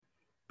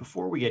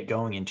Before we get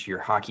going into your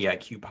Hockey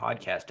IQ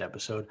podcast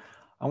episode,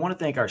 I want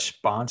to thank our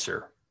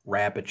sponsor,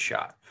 Rapid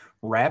Shot.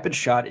 Rapid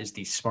Shot is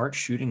the smart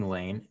shooting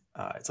lane.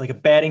 It's like a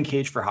batting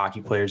cage for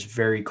hockey players.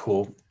 Very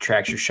cool.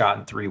 Tracks your shot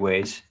in 3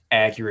 ways: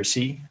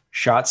 accuracy,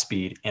 shot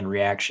speed, and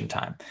reaction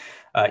time.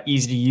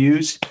 Easy to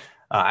use.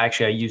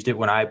 Actually, I used it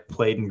when I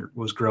played and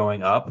was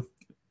growing up.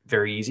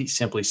 Very easy.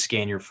 Simply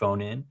scan your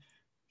phone in,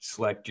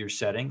 select your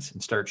settings,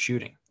 and start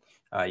shooting.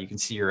 You can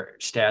see your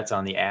stats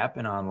on the app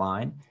and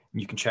online.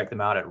 You can check them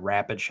out at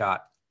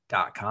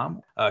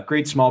rapidshot.com.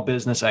 Great small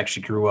business. I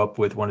actually grew up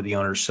with one of the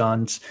owner's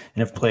sons and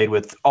have played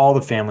with all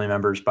the family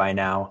members by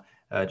now,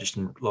 just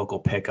in local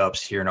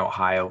pickups here in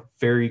Ohio.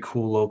 Very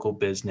cool local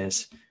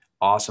business.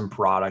 Awesome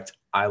product.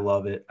 I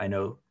love it. I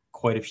know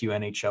quite a few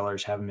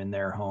NHLers have them in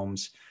their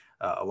homes.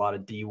 A lot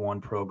of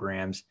D1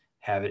 programs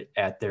have it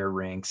at their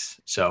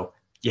rinks. So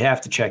you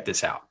have to check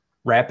this out.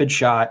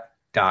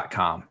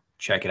 Rapidshot.com.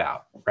 Check it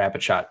out.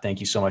 Rapid Shot,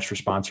 thank you so much for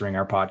sponsoring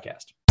our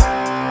podcast.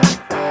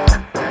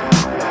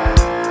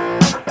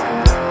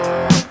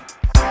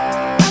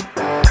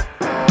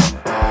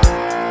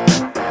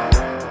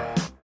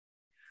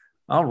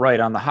 All right.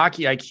 On the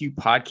Hockey IQ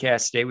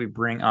podcast today, we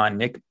bring on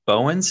Nick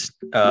Bowens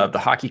of the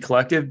Hockey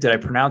Collective. Did I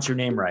pronounce your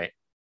name right?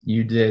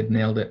 You did.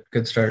 Nailed it.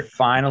 Good start.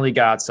 Finally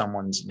got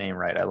someone's name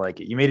right. I like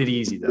it. You made it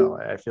easy, though.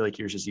 I feel like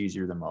yours is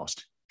easier than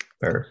most.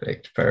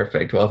 Perfect.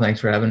 Well, thanks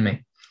for having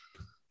me.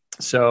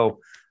 So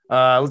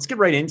let's get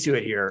right into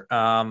it here.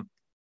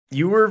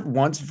 You were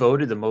once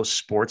voted the most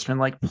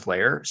sportsmanlike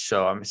player.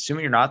 So I'm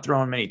assuming you're not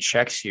throwing many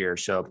checks here.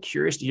 So I'm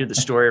curious to hear the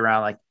story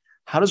around, like,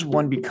 how does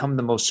one become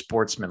the most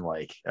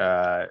sportsmanlike?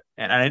 And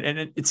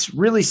it's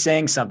really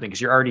saying something because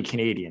you're already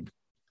Canadian.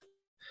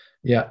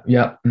 Yeah.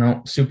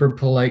 No, super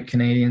polite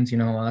Canadians, you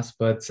know us.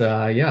 But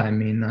yeah, I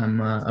mean, I'm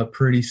a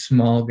pretty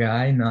small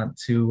guy, not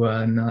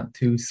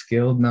too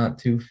skilled, not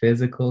too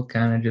physical.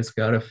 Kind of just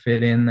got to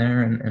fit in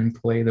there and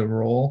play the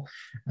role.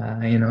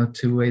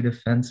 Two-way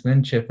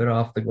defenseman, chip it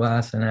off the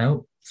glass and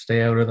out.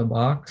 Stay out of the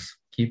box.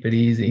 Keep it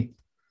easy.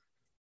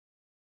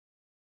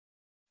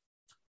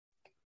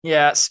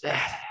 Yes.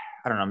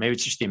 I don't know. Maybe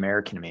it's just the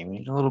American in me. We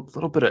need a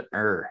little bit of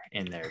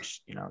in there.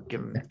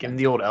 Give him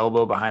the old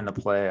elbow behind the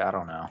play. I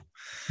don't know,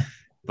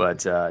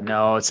 but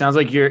no. It sounds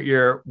like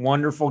you're a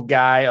wonderful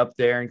guy up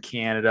there in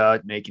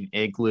Canada, making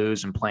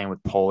igloos and playing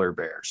with polar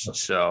bears.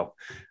 So,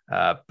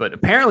 but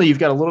apparently you've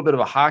got a little bit of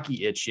a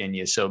hockey itch in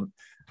you. So,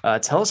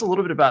 tell us a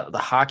little bit about the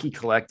Hockey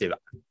Collective.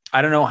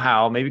 I don't know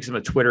how. Maybe because I'm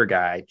a Twitter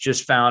guy.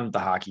 Just found the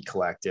Hockey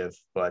Collective,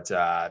 but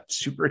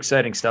super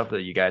exciting stuff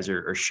that you guys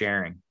are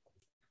sharing.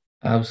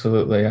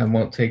 Absolutely. I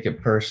won't take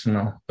it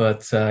personal,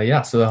 but so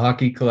the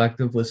Hockey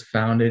Collective was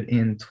founded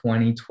in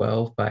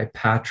 2012 by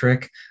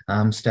Patrick.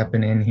 I'm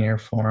stepping in here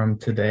for him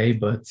today,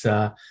 but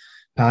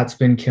Pat's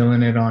been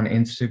killing it on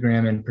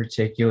Instagram in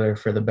particular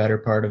for the better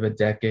part of a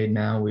decade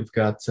now. We've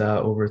got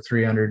over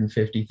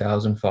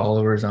 350,000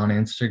 followers on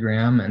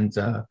Instagram,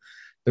 and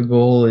the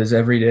goal is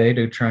every day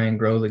to try and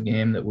grow the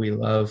game that we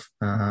love.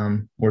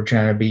 We're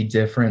trying to be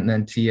different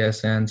than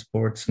TSN,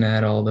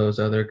 Sportsnet, all those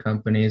other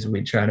companies.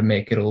 We try to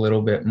make it a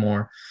little bit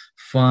more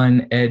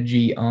fun,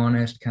 edgy,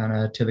 honest, kind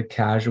of to the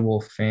casual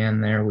fan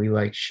there. We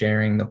like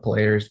sharing the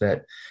players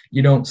that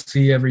you don't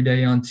see every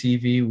day on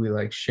TV. We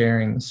like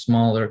sharing the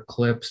smaller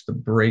clips, the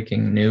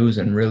breaking news,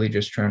 and really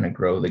just trying to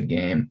grow the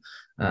game.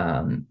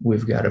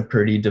 We've got a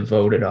pretty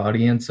devoted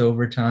audience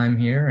over time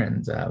here,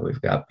 and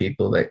we've got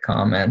people that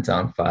comment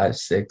on 5,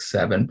 6,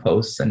 7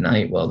 posts a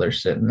night while they're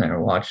sitting there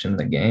watching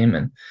the game.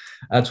 And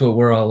that's what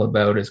we're all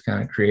about, is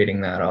kind of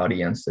creating that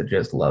audience that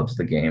just loves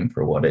the game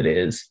for what it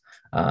is.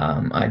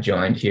 I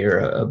joined here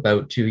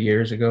about 2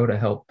 years ago to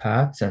help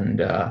Pat,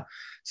 and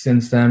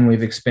since then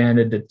we've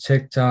expanded to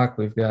TikTok.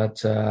 We've got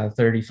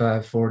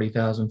 35,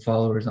 40,000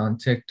 followers on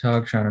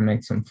TikTok, trying to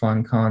make some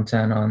fun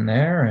content on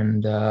there.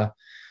 And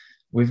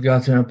we've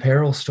got an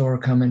apparel store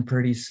coming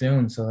pretty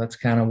soon. So that's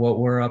kind of what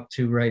we're up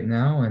to right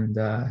now. And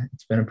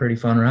it's been a pretty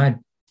fun ride.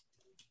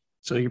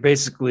 So you're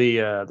basically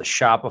the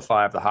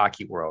Shopify of the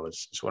hockey world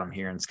is what I'm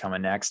hearing is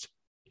coming next.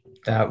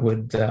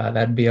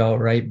 That'd be all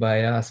right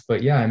by us.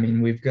 But yeah, I mean,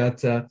 we've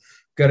got a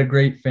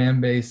great fan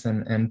base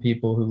and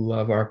people who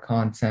love our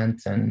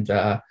content, and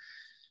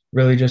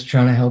really just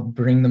trying to help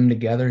bring them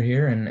together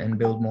here and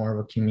build more of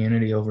a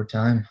community over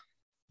time.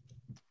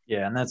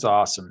 Yeah, and that's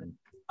awesome. And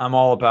I'm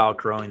all about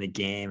growing the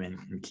game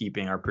and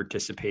keeping our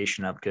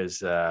participation up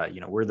because,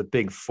 we're the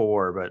big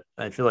 4, but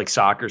I feel like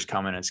soccer's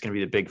coming. It's going to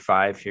be the big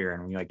 5 here,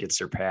 and we might get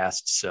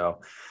surpassed. So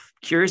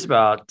curious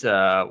about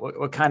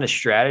what kind of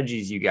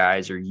strategies you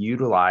guys are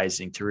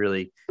utilizing to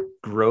really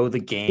grow the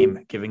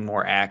game, giving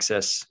more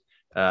access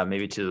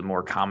maybe to the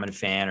more common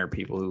fan or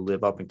people who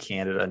live up in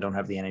Canada and don't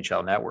have the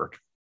NHL network.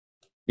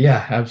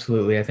 Yeah,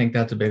 absolutely. I think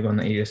that's a big one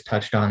that you just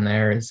touched on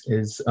there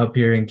is up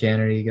here in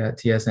Canada, you got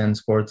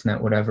TSN, Sportsnet,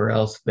 whatever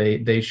else.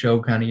 They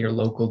show kind of your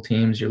local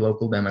teams, your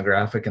local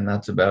demographic, and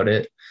that's about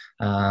it.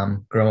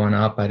 Growing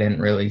up, I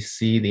didn't really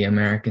see the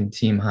American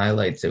team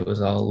highlights. It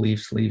was all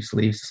Leafs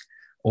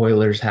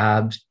Oilers,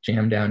 Habs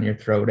jam down your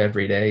throat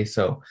every day.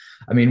 So,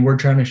 I mean, we're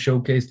trying to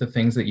showcase the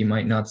things that you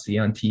might not see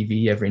on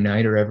TV every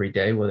night or every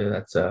day, whether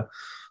that's a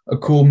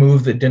cool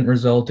move that didn't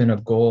result in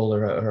a goal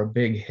or a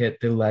big hit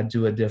that led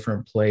to a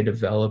different play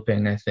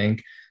developing. I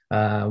think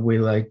we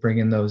like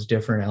bringing those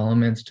different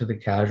elements to the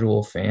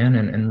casual fan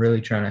and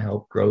really trying to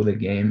help grow the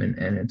game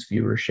and its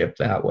viewership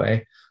that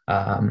way.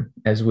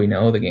 As we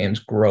know, the game's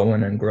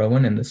growing and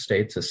growing in the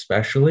States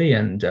especially,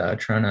 and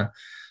trying to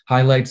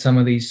highlight some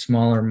of these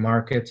smaller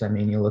markets. I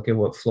mean, you look at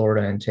what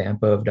Florida and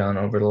Tampa have done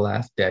over the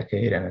last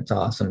decade, and it's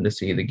awesome to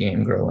see the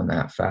game grow in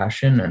that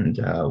fashion.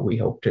 And we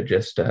hope to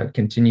just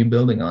continue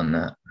building on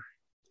that.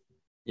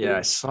 Yeah,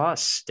 I saw a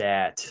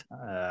stat,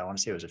 I want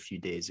to say it was a few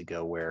days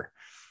ago, where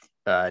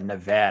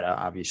Nevada,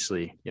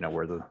 obviously,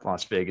 where the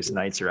Las Vegas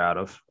Knights are out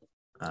of,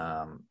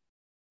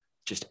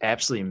 just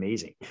absolutely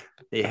amazing.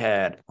 They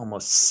had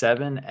almost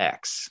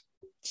 7x.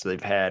 So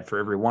they've had, for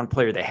every one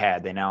player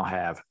they now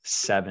have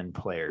 7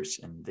 players.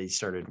 And they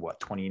started,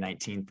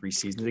 2019, 3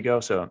 seasons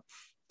ago. So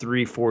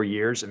 3-4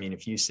 years. I mean,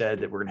 if you said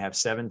that we're going to have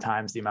 7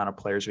 times the amount of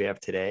players we have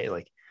today,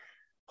 like,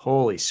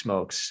 holy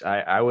smokes.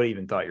 I would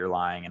even thought you're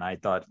lying. And I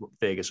thought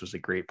Vegas was a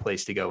great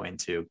place to go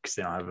into because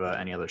they don't have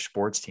any other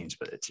sports teams,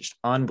 but it's just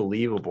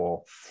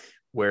unbelievable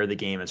where the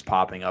game is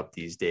popping up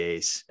these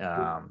days.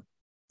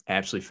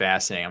 Absolutely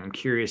fascinating. I'm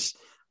curious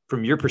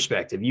from your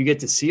perspective, you get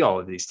to see all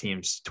of these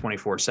teams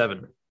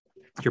 24/7.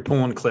 You're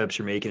pulling clips,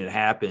 you're making it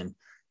happen.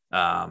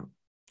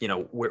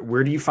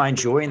 Where do you find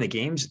joy in the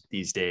games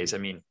these days? I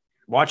mean,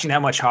 watching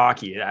that much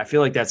hockey, I feel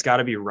like that's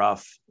gotta be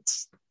rough.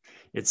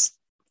 It's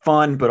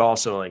fun, but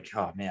also like,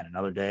 oh man,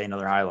 another day,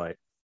 another highlight.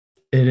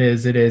 It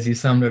is. You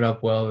summed it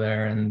up well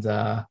there. And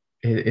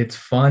it's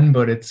fun,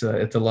 but it's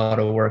a lot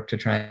of work to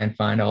try and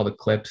find all the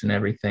clips and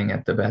everything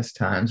at the best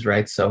times,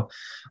 right? So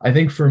I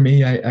think for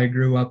me, I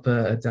grew up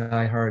a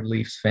diehard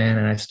Leafs fan,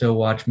 and I still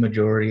watch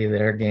majority of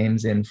their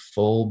games in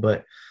full.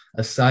 But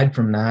aside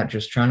from that,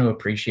 just trying to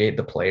appreciate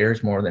the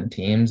players more than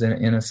teams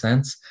in a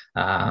sense,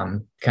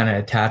 kind of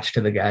attached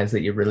to the guys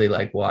that you really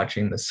like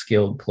watching, the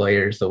skilled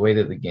players, the way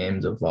that the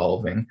game's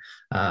evolving,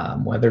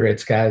 whether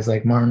it's guys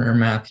like Marner,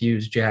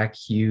 Matthews, Jack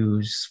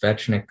Hughes,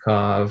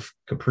 Svechnikov,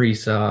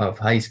 Kaprizov,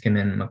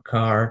 Heiskanen,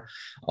 Makar,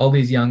 all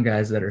these young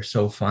guys that are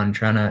so fun,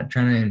 trying to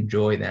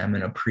enjoy them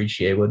and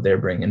appreciate what they're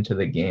bringing to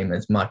the game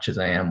as much as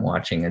I am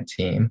watching a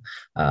team.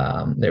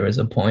 There was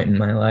a point in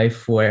my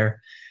life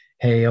where,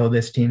 hey,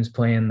 this team's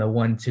playing the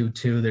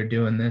 1-2-2, they're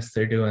doing this,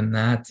 they're doing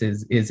that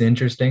is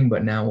interesting.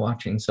 But now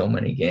watching so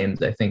many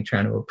games, I think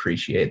trying to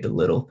appreciate the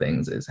little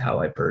things is how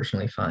I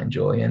personally find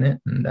joy in it,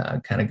 and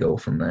kind of go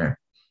from there.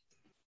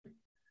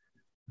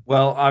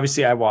 Well,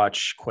 obviously I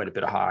watch quite a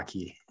bit of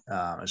hockey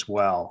as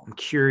well. I'm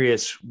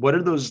curious, what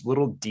are those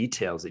little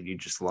details that you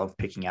just love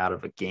picking out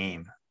of a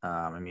game?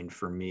 I mean,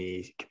 for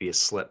me, it could be a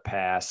slip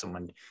pass,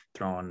 someone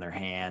throwing their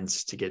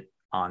hands to get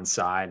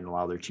onside and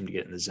allow their team to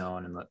get in the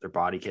zone and let their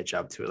body catch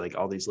up to it. Like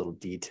all these little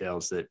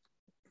details that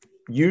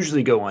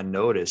usually go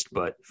unnoticed,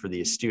 but for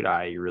the astute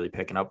eye, you're really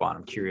picking up on.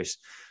 I'm curious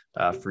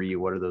for you,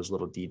 what are those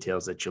little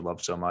details that you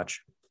love so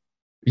much?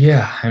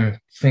 Yeah, I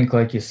think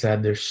like you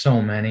said, there's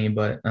so many,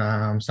 but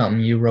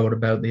something you wrote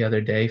about the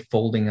other day,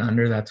 folding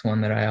under, that's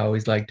one that I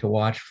always like to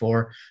watch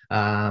for.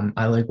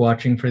 I like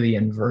watching for the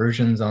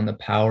inversions on the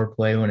power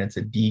play when it's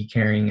a D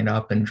carrying it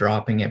up and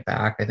dropping it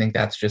back. I think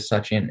that's just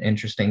such an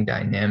interesting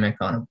dynamic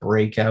on a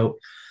breakout.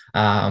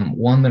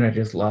 One that I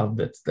just love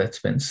that's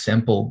been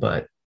simple,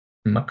 but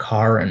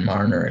Makar and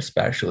Marner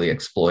especially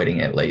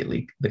exploiting it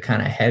lately, the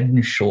kind of head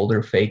and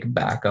shoulder fake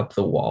back up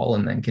the wall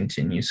and then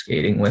continue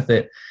skating with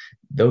it.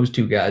 Those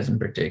two guys in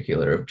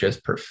particular have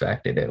just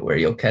perfected it, where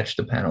you'll catch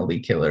the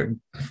penalty killer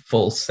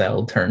full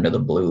sell, turn to the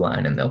blue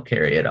line, and they'll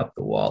carry it up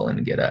the wall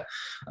and get a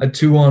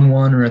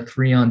 2-on-1 or a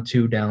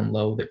 3-on-2 down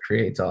low that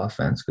creates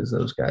offense, because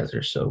those guys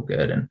are so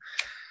good. And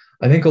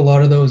I think a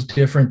lot of those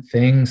different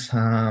things,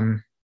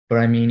 but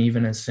I mean,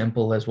 even as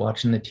simple as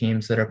watching the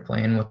teams that are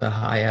playing with the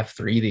high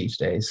F3 these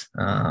days,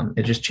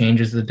 it just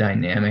changes the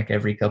dynamic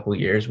every couple of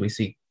years. We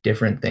see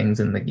different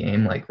things in the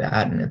game like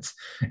that. And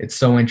it's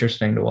so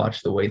interesting to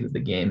watch the way that the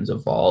game's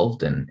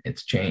evolved, and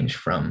it's changed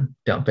from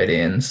dump it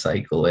in,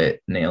 cycle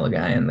it, nail a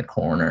guy in the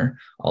corner,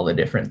 all the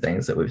different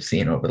things that we've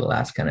seen over the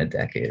last kind of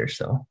decade or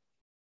so.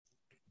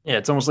 Yeah,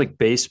 it's almost like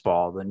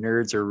baseball. The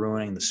nerds are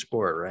ruining the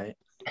sport, right?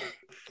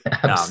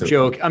 No,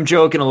 I'm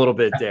joking a little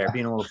bit there,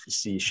 being a little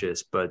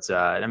facetious. But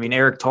I mean,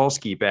 Eric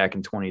Tulsky back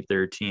in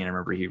 2013, I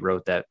remember he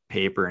wrote that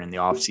paper, and in the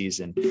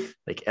offseason,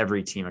 like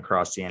every team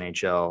across the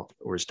NHL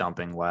was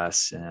dumping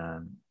less.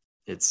 And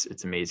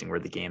it's amazing where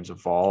the game's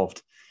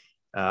evolved.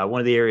 One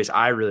of the areas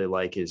I really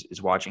like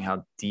is watching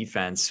how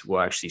defense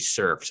will actually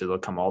surf. So they'll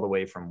come all the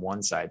way from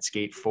one side,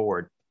 skate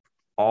forward,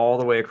 all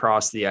the way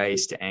across the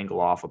ice to angle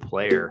off a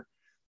player,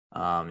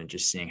 and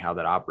just seeing how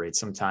that operates.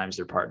 Sometimes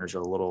their partners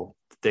are a little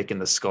thick in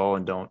the skull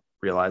and don't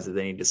realize that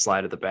they need to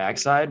slide at the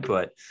backside,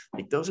 but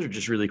like those are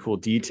just really cool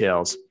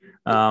details.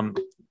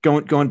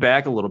 Going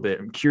back a little bit,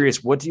 I'm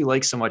curious, what do you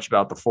like so much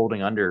about the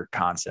folding under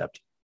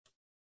concept?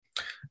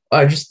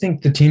 I just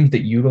think the teams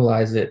that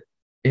utilize it,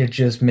 it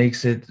just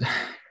makes it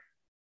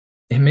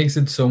it makes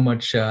it so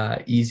much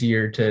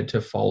easier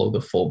to follow the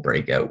full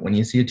breakout. When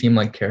you see a team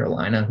like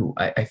Carolina, who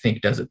I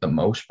think does it the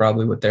most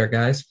probably with their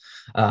guys,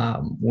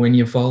 when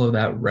you follow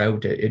that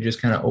route, it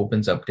just kind of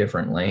opens up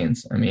different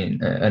lanes. I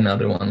mean,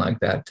 another one like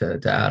that to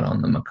add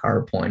on the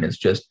Makar point is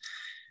just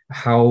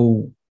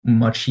how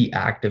much he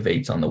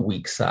activates on the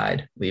weak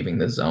side, leaving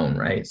the zone,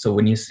 right? So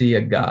when you see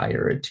a guy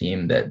or a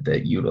team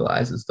that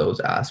utilizes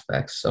those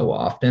aspects so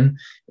often,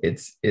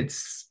 it's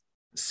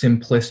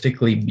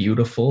simplistically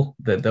beautiful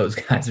that those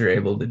guys are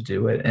able to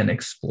do it and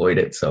exploit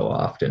it so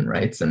often,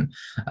 right? And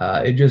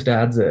it just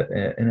adds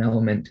an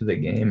element to the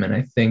game. And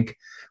I think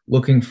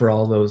looking for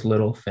all those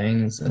little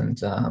things and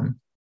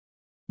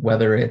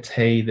whether it's,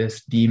 hey,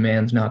 this D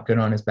man's not good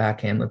on his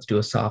backhand, let's do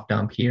a soft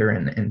dump here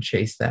and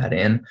chase that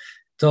in.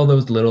 It's all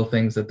those little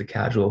things that the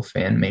casual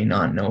fan may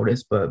not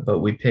notice, but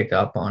we pick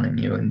up on and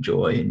you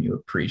enjoy and you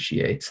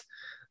appreciate.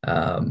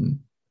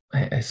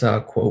 I saw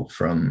a quote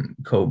from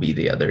Kobe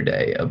the other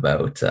day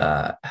about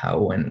how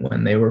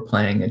when they were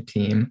playing a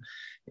team,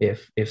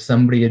 if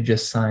somebody had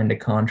just signed a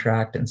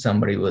contract and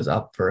somebody was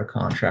up for a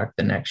contract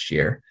the next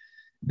year,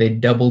 they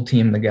double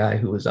team the guy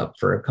who was up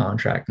for a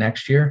contract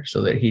next year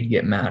so that he'd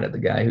get mad at the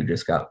guy who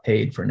just got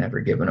paid for never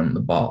giving him the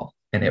ball.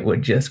 And it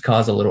would just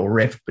cause a little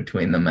rift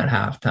between them at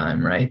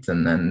halftime, right?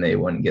 And then they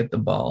wouldn't get the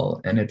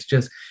ball. And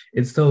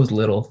it's those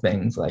little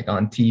things, like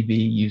on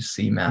TV, you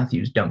see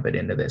Matthews dump it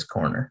into this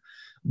corner.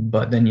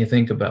 But then you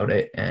think about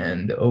it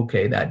and,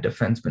 okay, that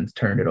defenseman's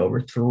turned it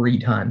over 3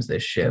 times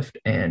this shift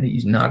and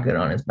he's not good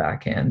on his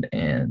backhand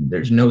and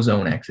there's no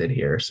zone exit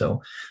here.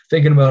 So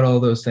thinking about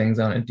all those things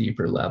on a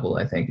deeper level,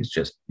 I think is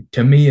just,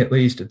 to me at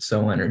least, it's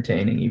so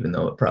entertaining, even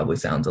though it probably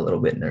sounds a little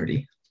bit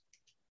nerdy.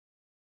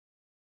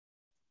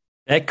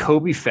 That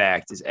Kobe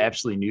fact is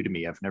absolutely new to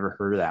me. I've never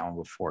heard of that one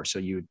before. So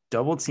you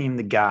double team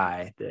the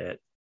guy that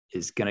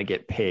is going to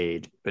get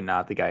paid, but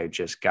not the guy who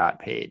just got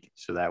paid.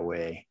 So that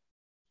way,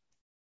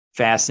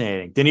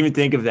 fascinating. Didn't even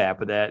think of that,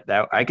 but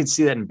that I could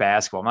see that in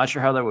basketball. I'm not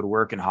sure how that would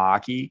work in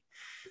hockey,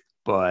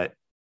 but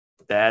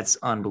that's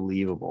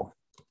unbelievable.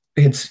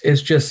 It's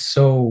just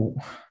so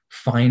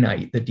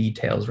finite, the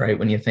details, right?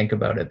 When you think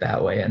about it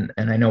that way. And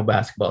I know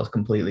basketball is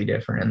completely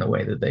different in the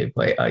way that they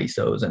play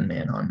ISOs and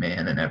man on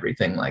man and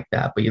everything like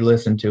that. But you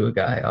listen to a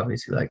guy,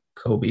 obviously like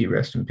Kobe,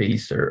 rest in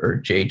peace,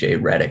 or JJ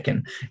Redick.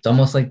 And it's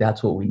almost like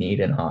that's what we need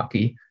in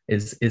hockey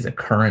is a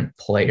current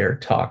player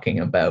talking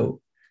about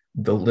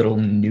the little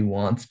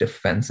nuanced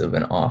defensive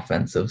and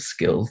offensive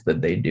skills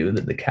that they do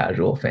that the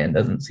casual fan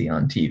doesn't see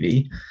on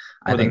TV.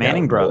 Or the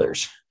Manning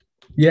brothers.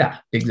 Yeah,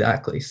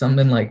 exactly.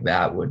 Something like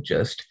that would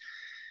just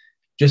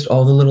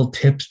all the little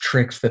tips,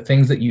 tricks, the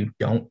things that you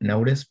don't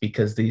notice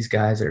because these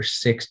guys are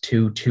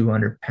 6'2",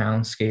 200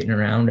 pounds skating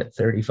around at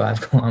 35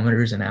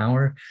 kilometers an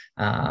hour.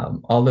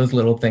 All those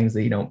little things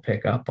that you don't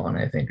pick up on,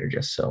 I think, are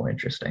just so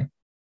interesting.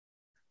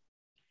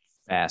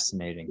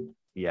 Fascinating.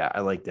 Yeah,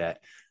 I like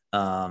that.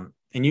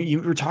 And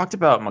you were talked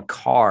about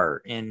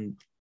Makar, and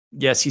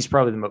yes, he's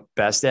probably the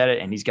best at it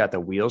and he's got the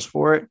wheels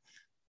for it.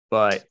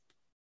 But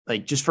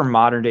like just for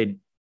modern day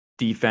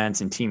defense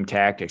and team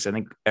tactics, I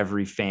think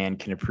every fan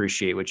can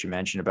appreciate what you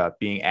mentioned about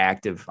being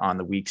active on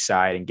the weak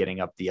side and getting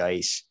up the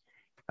ice.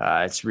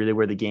 It's really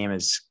where the game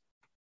has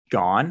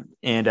gone.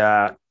 And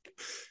I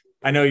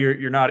know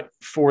you're not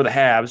for the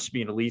Habs,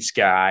 being a Leafs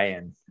guy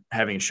and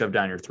having it shoved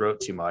down your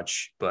throat too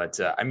much, but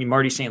I mean,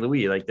 Marty St.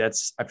 Louis, like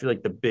I feel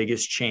like the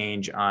biggest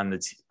change on the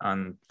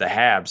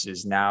Habs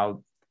is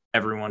now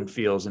everyone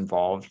feels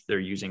involved. They're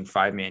using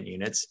 5-man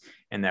units,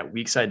 and that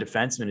weak side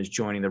defenseman is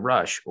joining the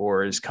rush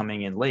or is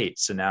coming in late.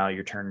 So now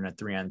you're turning a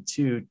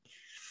 3-on-2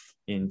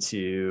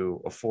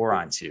 into a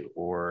 4-on-2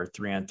 or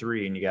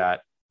 3-on-3, and you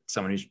got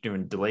someone who's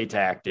doing delay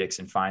tactics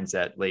and finds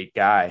that late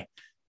guy.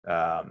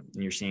 And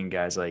you're seeing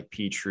guys like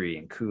Petrie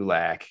and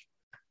Kulak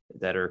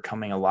that are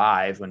coming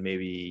alive when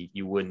maybe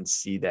you wouldn't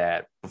see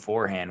that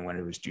beforehand when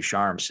it was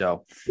Ducharme.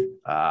 So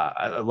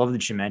I love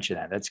that you mentioned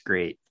that. That's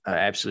great. I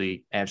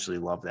absolutely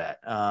love that.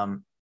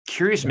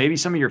 Curious, maybe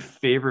some of your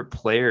favorite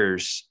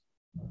players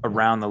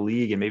around the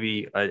league and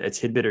maybe a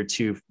tidbit or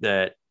two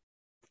that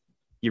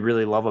you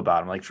really love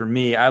about him. Like for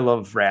me, I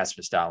love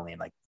Rasmus Dahlin,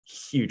 like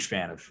huge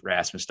fan of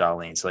Rasmus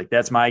Dahlin. So like,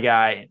 that's my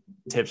guy.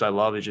 Tips I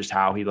love is just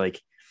how he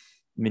like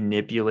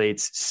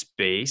manipulates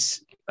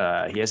space.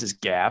 He has his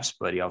gaffes,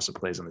 but he also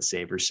plays on the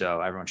Sabres,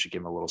 so everyone should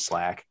give him a little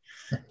slack.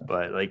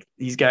 But like,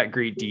 he's got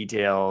great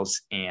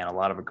details and a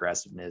lot of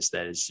aggressiveness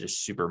that is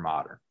just super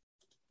modern.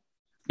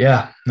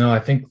 Yeah, no, I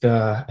think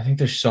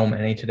there's so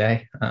many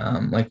today.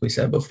 Like we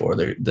said before,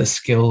 the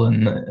skill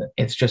and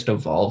it's just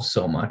evolved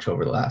so much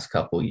over the last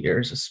couple of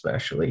years,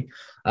 especially.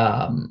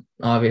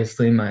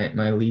 Obviously,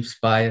 my Leafs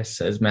bias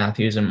says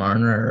Matthews and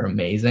Marner are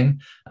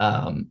amazing.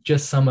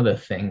 Just some of the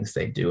things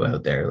they do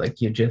out there, like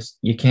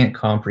you can't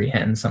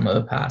comprehend some of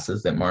the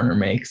passes that Marner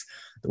makes.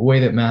 The way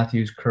that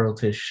Matthews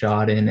curls his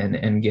shot in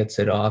and gets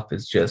it off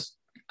is just,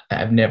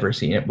 I've never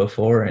seen it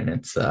before, and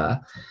it's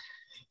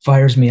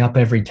fires me up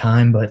every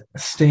time. But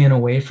staying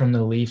away from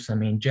the Leafs, I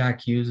mean,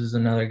 Jack Hughes is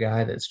another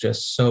guy that's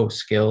just so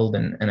skilled,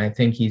 and I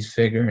think he's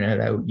figuring it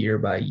out year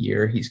by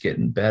year. He's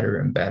getting better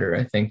and better.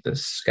 I think the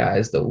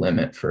sky's the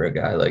limit for a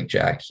guy like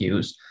Jack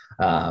Hughes.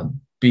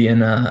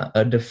 Being a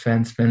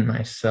defenseman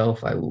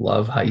myself, I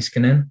love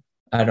Heiskanen.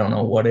 I don't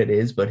know what it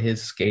is, but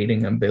his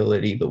skating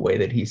ability, the way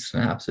that he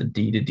snaps a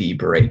D to D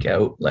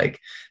breakout, like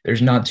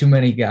there's not too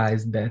many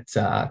guys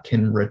that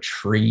can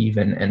retrieve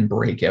and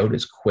break out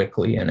as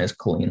quickly and as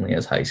cleanly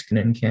as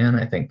Heiskanen can.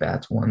 I think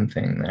that's one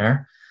thing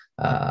there.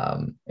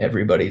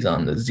 Everybody's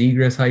on the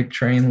Zegras hype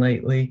train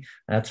lately,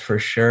 that's for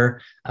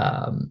sure.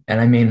 And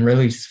I mean,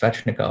 really,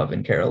 Svechnikov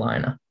in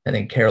Carolina. I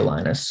think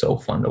Carolina is so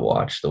fun to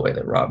watch the way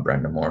that Rob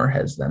Brendamore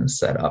has them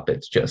set up.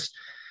 It's just,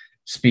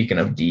 speaking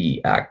of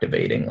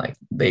deactivating, like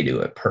they do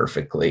it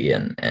perfectly,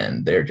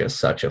 and they're just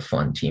such a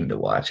fun team to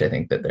watch. I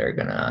think that they're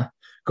gonna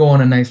go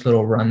on a nice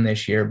little run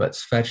this year. But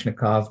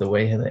Svechnikov, the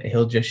way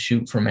he'll just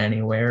shoot from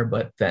anywhere,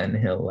 but then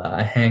he'll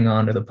hang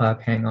on to the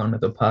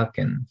puck,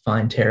 and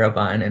find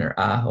Teravainen or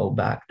Aho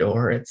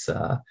backdoor. It's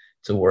a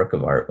work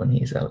of art when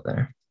he's out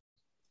there.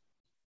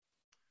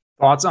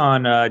 Thoughts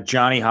on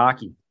Johnny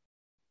Hockey?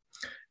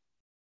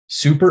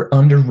 Super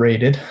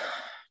underrated,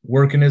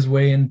 working his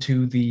way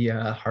into the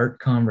Hart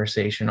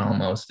conversation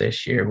almost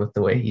this year with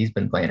the way he's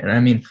been playing. And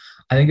I mean,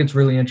 I think it's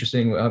really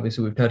interesting.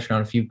 Obviously, we've touched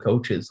on a few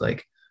coaches.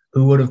 Like,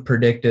 who would have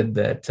predicted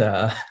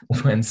that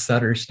when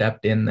Sutter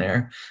stepped in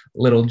there,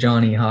 little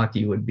Johnny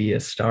Hockey would be a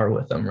star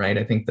with them, right?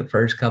 I think the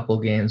first couple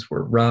games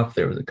were rough.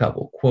 There was a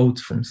couple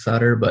quotes from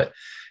Sutter, but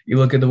you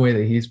look at the way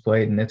that he's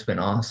played, and it's been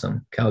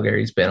awesome.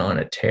 Calgary's been on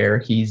a tear.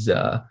 He's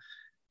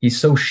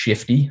so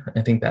shifty.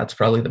 I think that's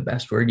probably the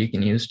best word you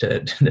can use to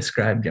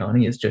describe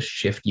Johnny, is just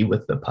shifty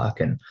with the puck.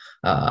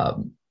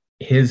 And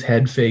his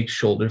head fakes,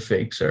 shoulder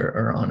fakes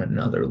are on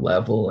another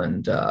level.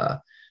 And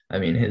I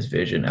mean, his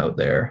vision out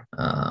there,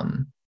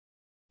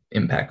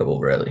 impeccable,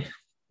 really.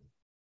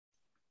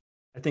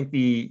 I think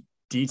the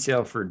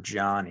detail for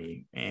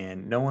Johnny,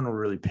 and no one will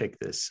really pick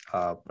this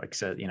up, like I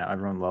said,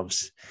 everyone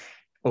loves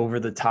over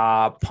the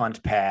top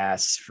punt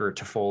pass for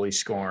Toffoli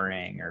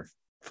scoring, or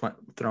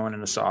throwing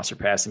in a saucer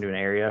pass into an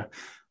area,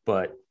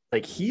 but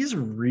like he's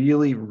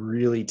really,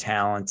 really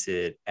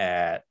talented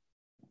at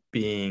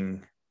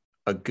being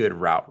a good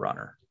route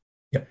runner.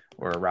 Yep.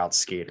 Or a route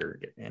skater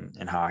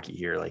in hockey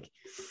here. Like,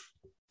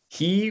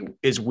 he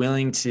is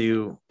willing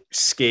to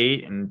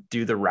skate and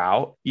do the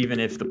route, even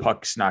if the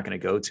puck's not going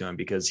to go to him,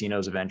 because he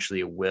knows eventually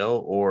it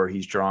will, or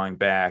he's drawing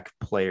back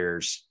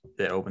players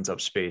that opens up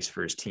space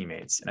for his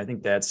teammates. And I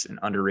think that's an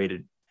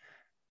underrated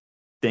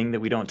thing that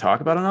we don't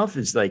talk about enough.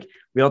 Is like,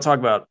 we all talk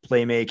about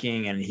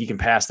playmaking and he can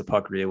pass the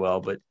puck really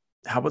well, but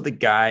how about the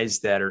guys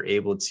that are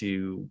able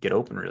to get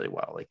open really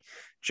well? Like,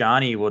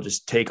 Johnny will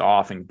just take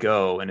off and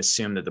go and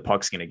assume that the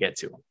puck's going to get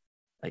to him.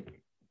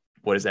 Like,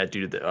 what does that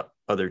do to the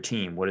other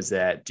team? What does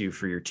that do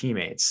for your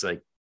teammates?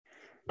 Like,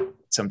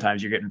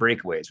 sometimes you're getting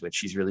breakaways, which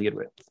he's really good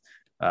with.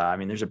 I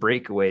mean, there's a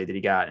breakaway that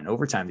he got in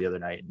overtime the other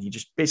night, and he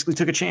just basically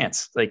took a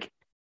chance. Like,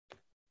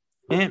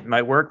 it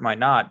might work, might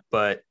not,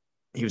 but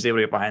he was able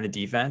to get behind the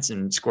defense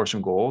and score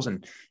some goals.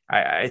 And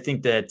I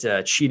think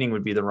that cheating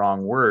would be the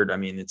wrong word. I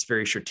mean, it's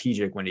very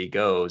strategic when he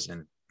goes.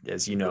 And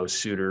as you know,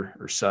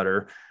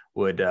 Sutter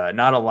would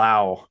not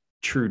allow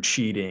true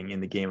cheating in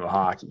the game of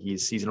hockey.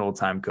 He's an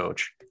old-time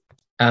coach.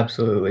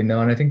 Absolutely.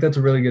 No, and I think that's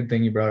a really good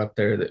thing you brought up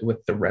there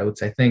with the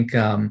routes. I think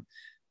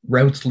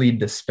routes lead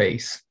to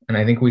space. And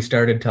I think we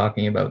started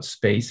talking about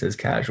space as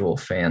casual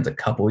fans a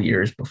couple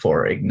years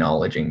before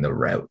acknowledging the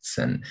routes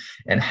and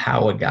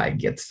how a guy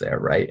gets there,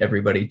 right?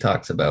 Everybody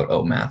talks about,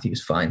 oh,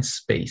 Matthews finds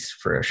space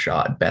for a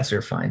shot.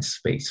 Besser finds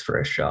space for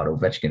a shot.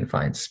 Ovechkin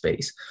finds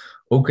space.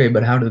 Okay,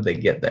 but how did they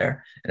get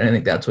there? And I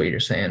think that's what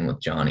you're saying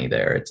with Johnny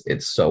there.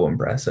 It's so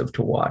impressive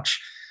to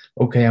watch.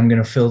 Okay, I'm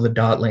going to fill the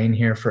dot lane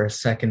here for a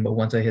second, but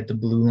once I hit the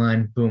blue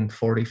line, boom,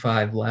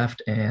 45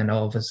 left, and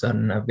all of a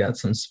sudden I've got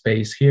some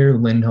space here.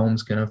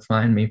 Lindholm's going to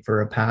find me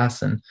for a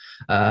pass, and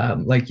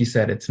like you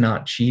said, it's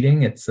not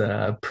cheating, it's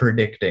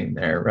predicting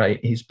there, right?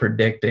 He's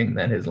predicting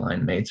that his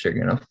line mates are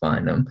going to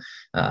find him.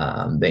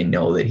 They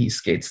know that he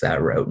skates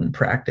that route in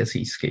practice.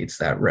 He skates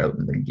that route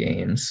in the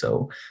game,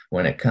 so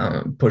when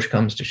push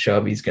comes to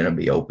shove, he's going to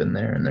be open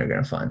there, and they're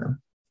going to find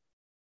him.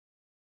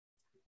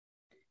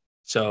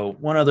 So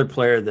one other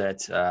player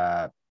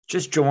that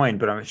just joined,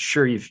 but I'm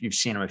sure you've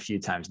seen him a few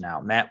times now,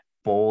 Matt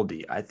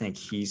Boldy. I think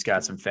he's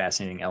got some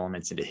fascinating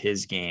elements into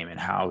his game and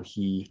how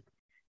he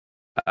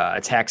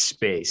attacks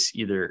space,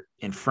 either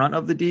in front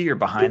of the D or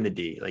behind the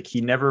D. Like,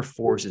 he never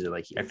forces it.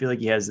 Like, I feel like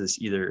he has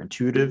this either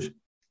intuitive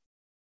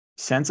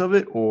sense of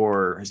it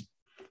or has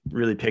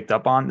really picked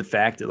up on the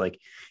fact that, like,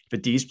 if a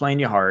D's playing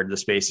you hard, the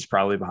space is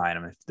probably behind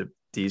him. If the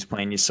D's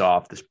playing you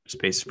soft, the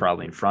space is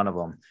probably in front of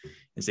him.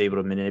 Is able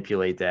to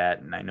manipulate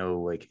that. And I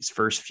know, like, his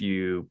first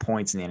few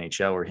points in the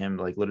NHL were him,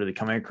 like, literally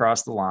coming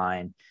across the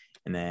line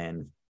and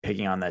then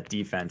picking on that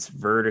defense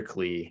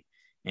vertically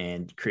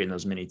and creating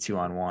those mini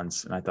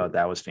 2-on-1s. And I thought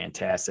that was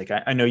fantastic.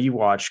 I know you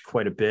watch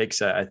quite a bit,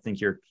 because I think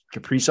you're a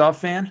Kaprizov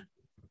fan.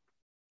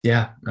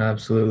 Yeah,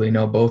 absolutely.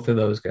 No, both of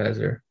those guys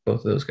are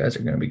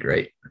going to be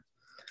great.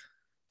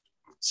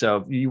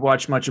 So you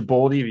watched much of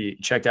Boldy? Have you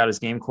checked out his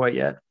game quite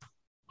yet?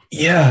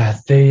 Yeah,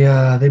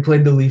 they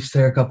played the Leafs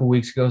there a couple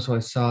weeks ago, so I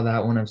saw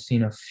that one. I've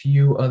seen a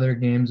few other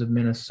games of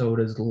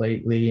Minnesota's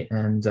lately,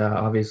 and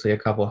obviously a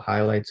couple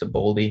highlights of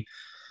Boldy.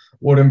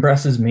 What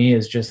impresses me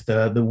is just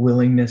the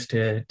willingness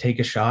to take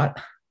a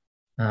shot,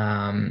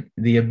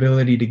 the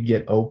ability to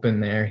get open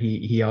there.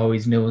 He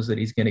always knows that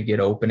he's going to get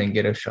open and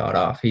get a shot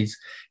off. He's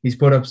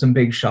put up some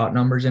big shot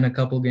numbers in a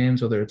couple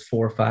games, whether it's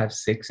 4, 5,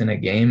 6 in a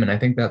game, and I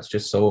think that's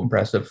just so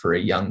impressive for a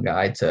young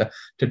guy to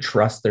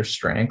trust their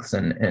strengths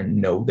and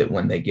know that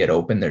when they get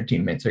open, their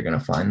teammates are going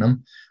to find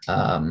them.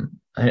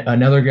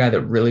 Another guy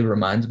that really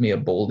reminds me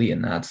of Boldy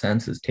in that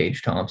sense is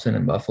Tage Thompson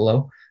in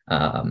Buffalo.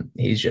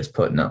 He's just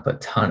putting up a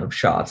ton of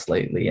shots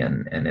lately,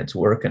 and it's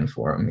working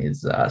for him.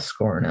 He's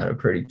scoring at a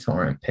pretty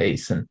torrent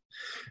pace, and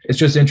it's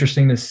just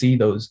interesting to see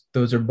those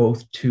are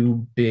both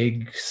two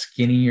big,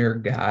 skinnier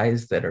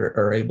guys that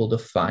are able to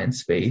find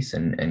space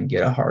and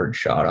get a hard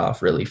shot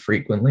off really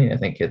frequently. I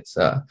think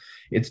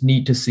it's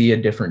neat to see a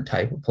different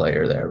type of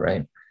player there,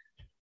 right?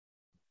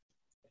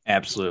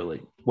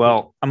 Absolutely.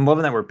 Well, I'm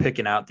loving that we're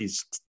picking out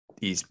these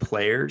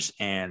players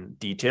and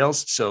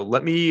details. So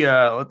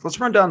let's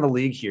run down the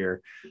league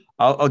here.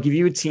 I'll give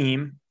you a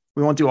team.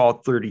 We won't do all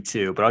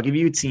 32, but I'll give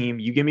you a team.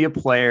 You give me a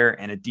player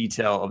and a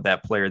detail of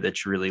that player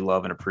that you really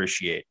love and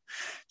appreciate.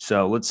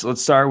 So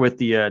let's start with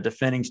the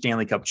defending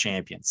Stanley Cup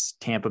champions,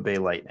 Tampa Bay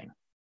Lightning.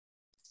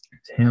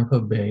 Tampa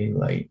Bay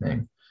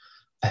Lightning.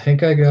 I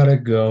think I gotta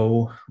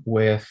go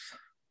with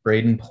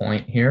Braden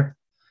Point here.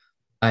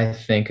 I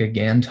think,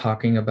 again,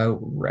 talking about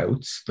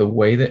routes, the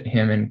way that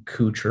him and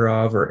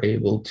Kucherov are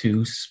able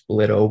to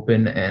split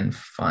open and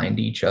find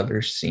each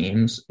other's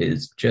seams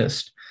is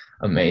just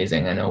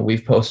amazing. I know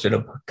we've posted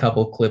a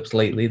couple clips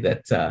lately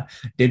that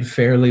did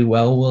fairly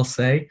well, we'll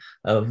say,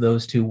 of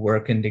those two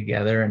working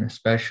together, and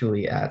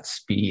especially at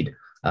speed.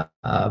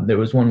 There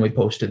was one we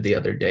posted the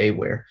other day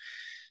where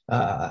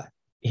uh,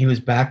 he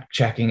was back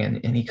checking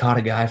and he caught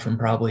a guy from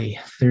probably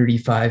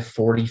 35,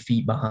 40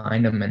 feet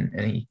behind him and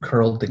he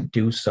curled to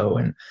do so.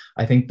 And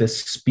I think the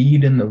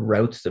speed and the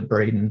routes that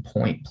Braden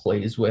Point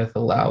plays with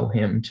allow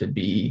him to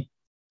be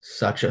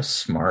such a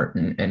smart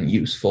and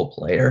useful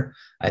player.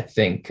 I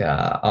think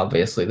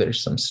obviously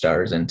there's some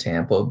stars in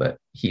Tampa, but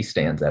he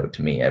stands out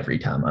to me every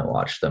time I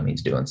watch them.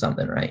 He's doing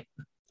something right.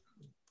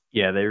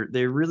 Yeah,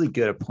 they're really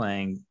good at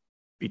playing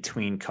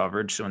between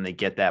coverage. So when they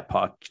get that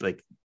puck,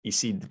 like you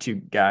see the two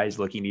guys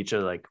looking at each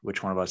other, like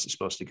which one of us is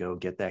supposed to go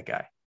get that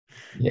guy?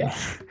 Yeah.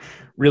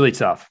 Really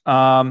tough.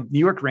 New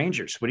York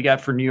Rangers. What do you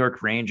got for New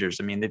York Rangers?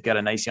 I mean, they've got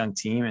a nice young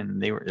team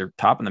and they're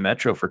top in the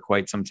Metro for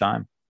quite some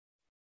time.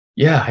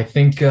 Yeah, I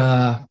think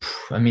I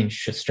mean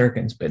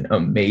Shesterkin's been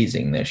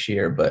amazing this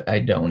year, but I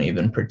don't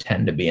even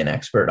pretend to be an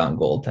expert on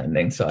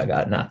goaltending, so I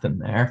got nothing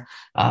there.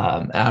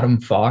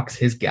 Adam Fox,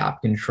 his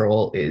gap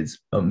control is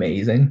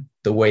amazing.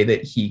 The way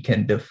that he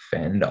can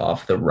defend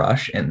off the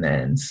rush and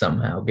then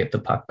somehow get the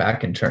puck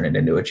back and turn it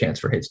into a chance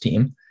for his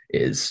team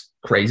is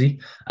crazy.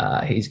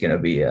 He's going to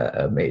be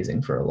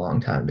amazing for a long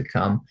time to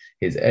come.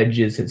 His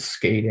edges, his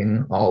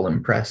skating all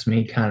impress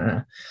me.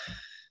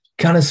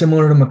 Kind of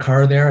similar to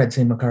Makar there. I'd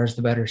say Makar's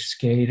the better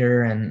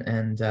skater,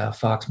 and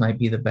Fox might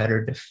be the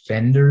better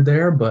defender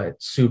there,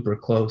 but super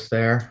close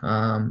there.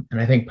 And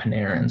I think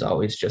Panarin's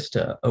always just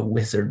a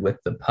wizard with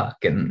the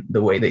puck, and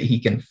the way that he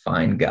can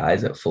find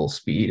guys at full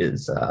speed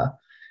is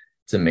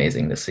it's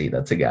amazing to see.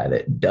 That's a guy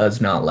that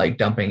does not like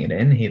dumping it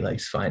in. He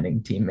likes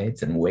finding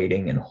teammates and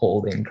waiting and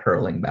holding,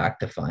 curling back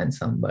to find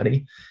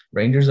somebody.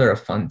 Rangers are a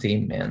fun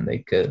team, man. They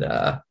could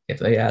if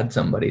they add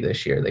somebody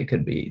this year, they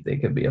could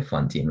be a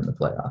fun team in the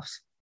playoffs.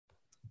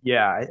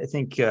 Yeah, I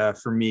think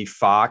for me,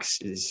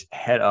 Fox is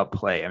head up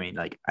play. I mean,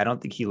 like, I don't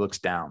think he looks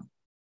down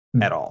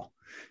at all.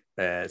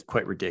 It's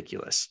quite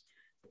ridiculous.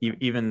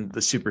 Even the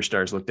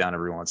superstars look down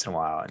every once in a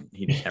while, and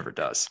he never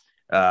does.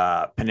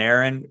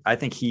 Panarin, I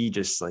think he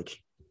just like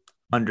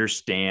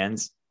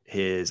understands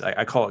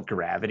I call it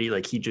gravity.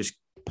 Like he just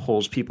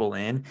pulls people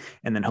in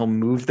and then he'll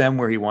move them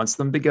where he wants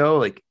them to go,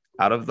 like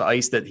out of the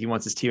ice that he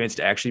wants his teammates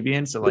to actually be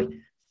in. So like,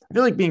 I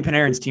feel like being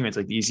Panarin's teammate's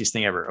like the easiest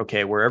thing ever.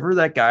 Okay, wherever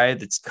that guy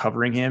that's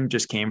covering him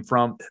just came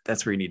from,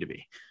 that's where you need to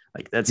be.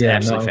 Like that's Yeah,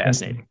 absolutely no,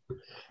 fascinating.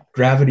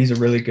 gravity's a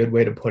really good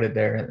way to put it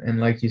there. And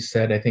like you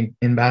said, I think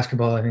in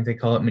basketball, I think they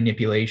call it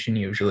manipulation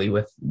usually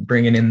with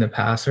bringing in the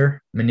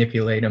passer,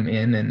 manipulate them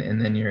in, and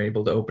then you're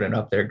able to open it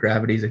up there.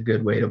 Gravity's a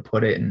good way to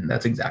put it. And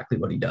that's exactly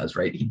what he does,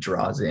 right? He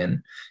draws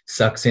in,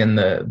 sucks in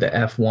the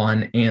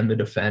F1 and the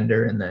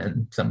defender, and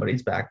then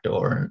somebody's back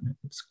door, and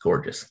it's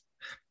gorgeous.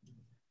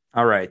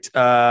 All right.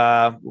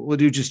 We'll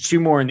do just two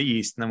more in the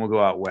East and then we'll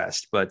go out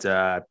West. But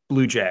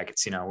Blue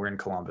Jackets, we're in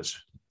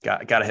Columbus.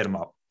 Got to hit them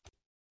up.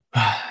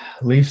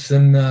 Leafs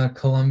in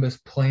Columbus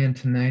playing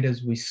tonight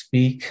as we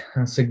speak.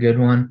 That's a good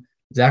one.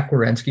 Zach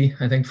Werenski,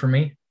 I think for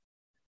me.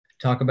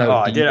 Talk Oh,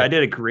 about I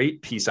did a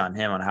great piece on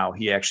him on how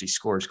he actually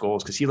scores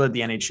goals because he led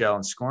the NHL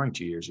in scoring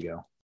 2 years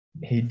ago.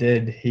 He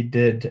did. He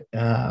did.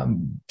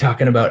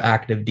 Talking about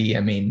active D,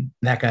 I mean,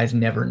 that guy's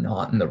never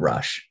not in the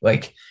rush.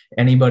 Like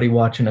anybody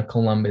watching a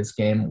Columbus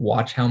game,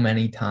 watch how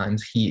many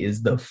times he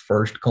is the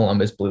first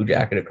Columbus Blue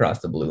Jacket across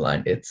the blue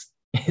line.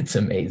 It's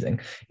amazing.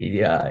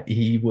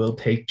 He will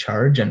take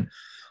charge. And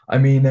I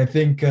mean, I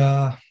think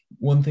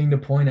one thing to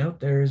point out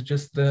there is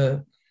just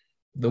the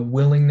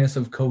willingness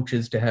of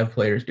coaches to have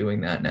players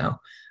doing that now.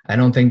 I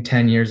don't think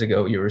 10 years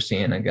ago you were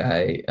seeing a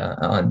guy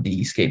on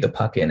D skate the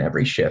puck in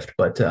every shift,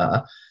 but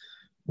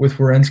with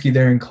Werenski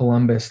there in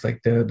Columbus,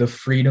 like the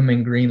freedom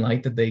and green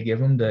light that they give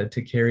him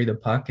to carry the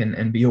puck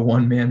and be a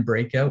one-man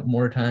breakout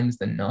more times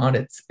than not,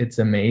 it's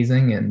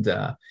amazing. And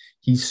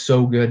he's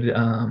so good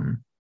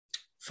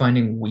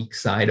finding weak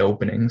side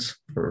openings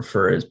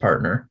for his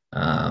partner.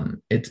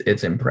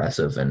 It's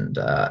impressive, and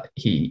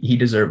he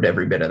deserved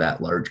every bit of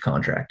that large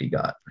contract he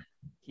got.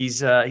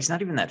 He's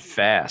not even that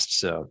fast,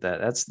 so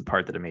that's the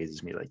part that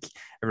amazes me. Like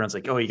everyone's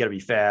like, oh, you got to be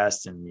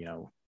fast, and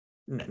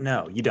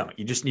no, you don't.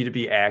 You just need to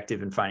be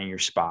active in finding your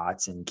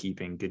spots and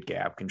keeping good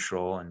gap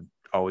control and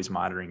always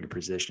monitoring your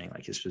positioning.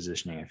 Like his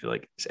positioning, I feel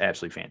like is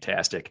absolutely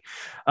fantastic.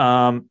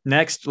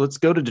 Next, let's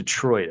go to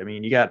Detroit. I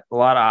mean, you got a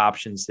lot of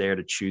options there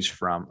to choose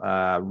from.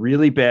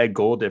 Really bad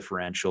goal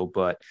differential,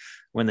 but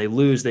when they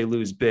lose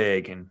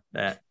big, and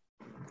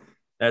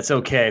that's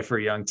okay for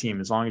a young team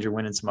as long as you're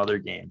winning some other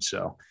games.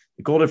 So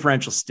the goal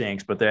differential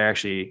stinks, but they're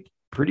actually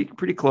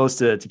pretty close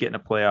to getting a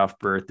playoff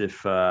berth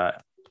if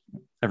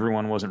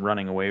everyone wasn't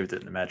running away with it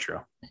in the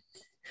Metro.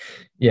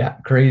 Yeah,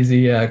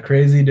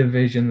 crazy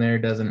division there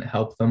doesn't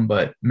help them,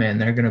 but man,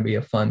 they're going to be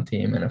a fun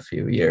team in a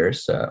few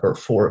years or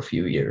for a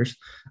few years.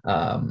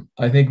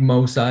 I think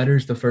Mo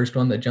Seider's the first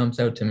one that jumps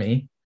out to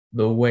me.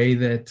 The way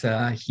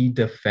that he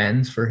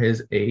defends for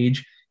his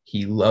age,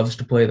 he loves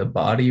to play the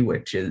body,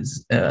 which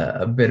is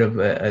a bit of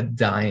a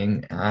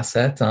dying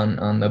asset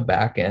on the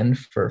back end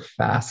for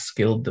fast,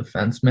 skilled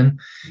defensemen.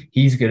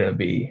 He's going to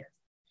be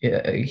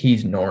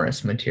he's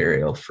Norris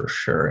material for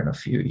sure in a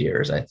few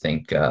years. I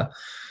think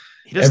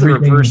he does the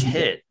reverse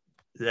hit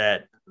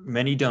that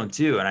many don't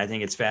do, and I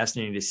think it's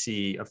fascinating to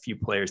see a few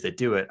players that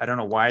do it. I don't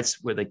know why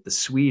it's where like the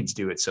Swedes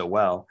do it so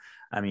well.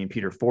 I mean,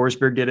 Peter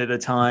Forsberg did it a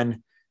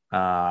ton.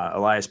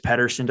 Elias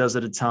Pettersson does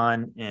it a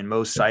ton, and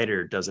Mo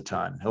Seider does a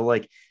ton. He'll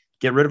like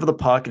get rid of the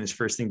puck, and his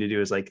first thing to do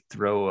is like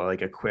throw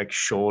like a quick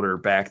shoulder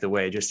back the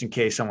way just in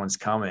case someone's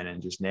coming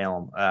and just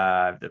nail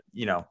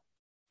him.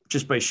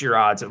 Just by sheer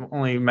odds,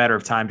 only a matter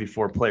of time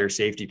before player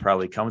safety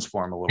probably comes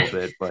for him a little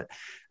bit. But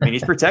I mean,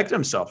 he's protected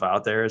himself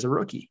out there as a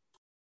rookie.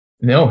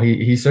 No,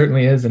 he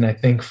certainly is. And I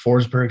think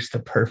Forsberg's the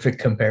perfect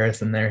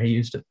comparison there. He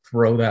used to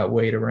throw that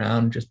weight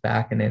around, just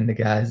backing into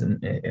guys, and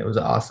it was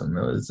awesome.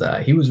 It was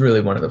he was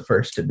really one of the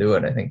first to do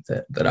it, I think,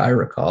 that I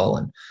recall.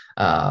 And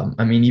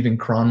I mean, even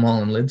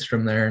Kronwall and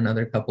Lidstrom there,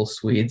 another couple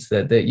Swedes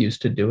that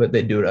used to do it.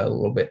 They do it at a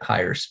little bit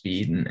higher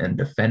speed and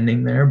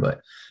defending there.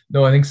 But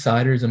no, I think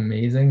Seider's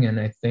amazing. And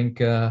I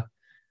think, I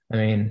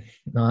mean,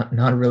 not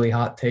a really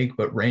hot take,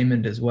 but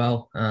Raymond as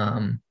well.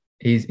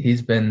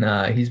 He's been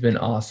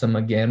awesome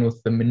again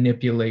with the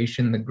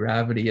manipulation, the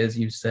gravity, as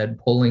you said,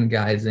 pulling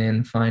guys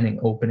in, finding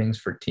openings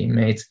for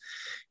teammates.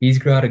 He's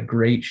got a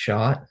great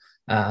shot.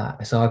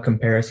 I saw a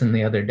comparison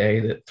the other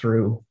day that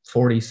through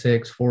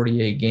 46,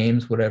 48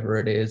 games, whatever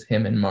it is,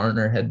 him and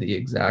Marner had the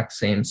exact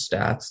same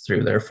stats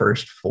through their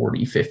first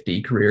 40,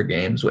 50 career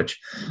games, which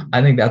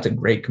I think that's a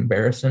great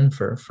comparison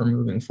for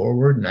moving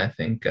forward. And I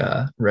think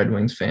Red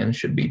Wings fans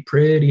should be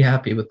pretty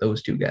happy with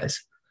those two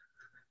guys.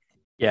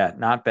 Yeah,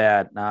 not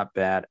bad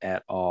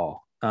at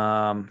all.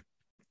 Anaheim,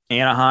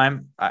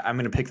 I'm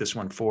going to pick this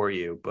one for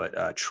you,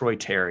 but Troy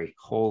Terry,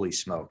 holy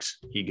smokes,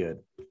 he good.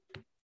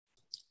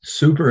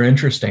 Super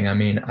interesting. I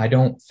mean, I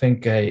don't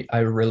think I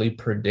really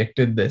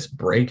predicted this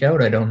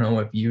breakout. I don't know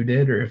if you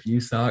did or if you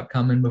saw it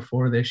coming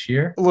before this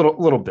year. A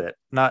little bit,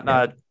 not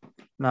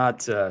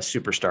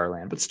superstar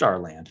land, but star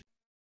land.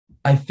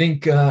 I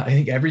think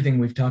everything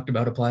we've talked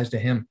about applies to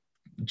him.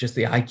 Just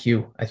the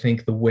IQ. I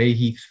think the way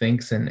he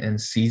thinks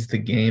and sees the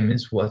game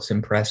is what's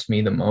impressed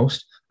me the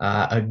most.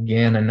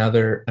 Again,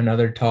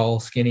 another tall,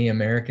 skinny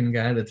American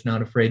guy that's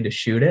not afraid to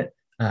shoot it.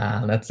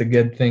 That's a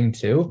good thing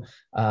too.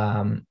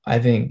 I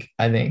think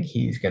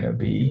he's going to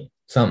be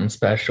something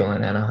special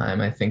in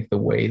Anaheim. I think the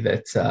way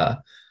that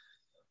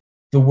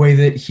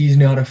he's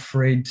not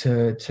afraid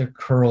to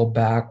curl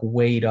back,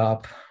 wait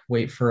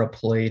for a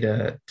play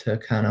to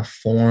kind of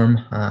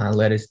form,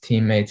 let his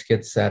teammates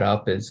get set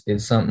up is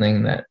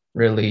something that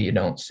really you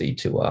don't see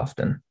too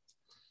often.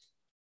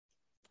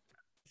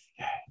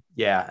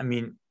 Yeah, I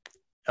mean,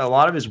 a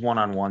lot of his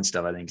one-on-one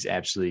stuff I think is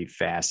absolutely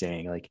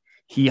fascinating. Like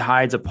he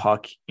hides a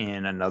puck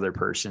in another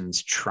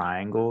person's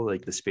triangle,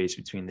 like the space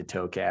between the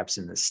toe caps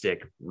and the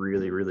stick,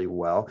 really, really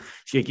well.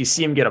 So like you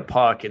see him get a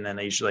puck, and then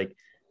they just like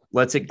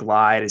lets it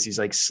glide as he's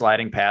like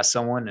sliding past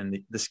someone, and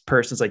this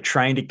person's like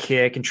trying to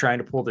kick and trying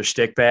to pull their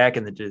stick back,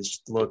 and they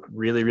just look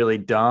really, really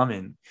dumb,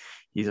 and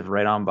he's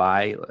right on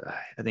by.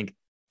 I think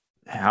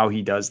how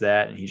he does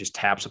that, and he just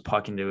taps a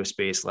puck into a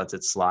space, lets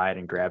it slide,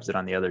 and grabs it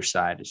on the other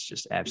side. It's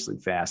just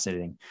absolutely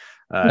fascinating.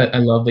 I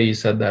love that you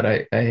said that.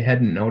 I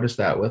hadn't noticed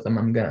that with him.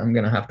 I'm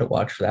gonna have to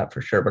watch that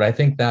for sure. But I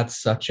think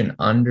that's such an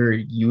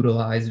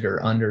underutilized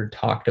or under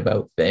talked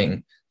about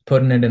thing.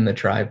 Putting it in the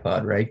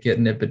tripod, right?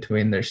 Getting it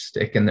between their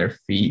stick and their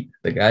feet.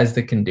 The guys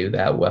that can do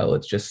that well,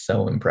 it's just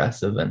so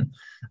impressive. And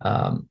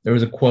there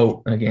was a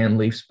quote, again,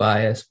 Leafs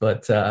bias,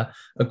 but a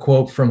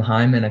quote from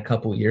Hyman a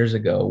couple years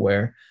ago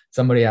where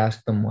somebody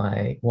asked him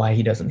why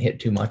he doesn't hit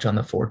too much on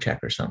the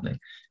forecheck or something,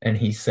 and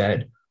he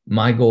said,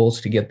 my goal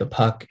is to get the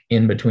puck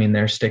in between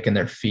their stick and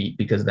their feet,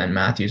 because then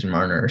Matthews and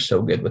Marner are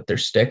so good with their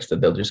sticks that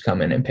they'll just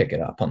come in and pick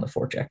it up on the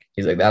forecheck.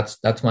 He's like,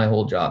 that's my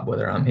whole job,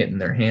 whether I'm hitting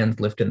their hands,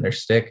 lifting their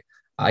stick.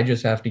 I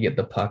just have to get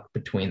the puck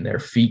between their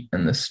feet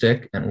and the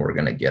stick, and we're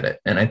going to get it.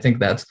 And I think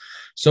that's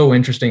so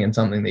interesting and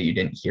something that you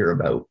didn't hear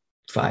about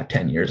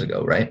 5-10 years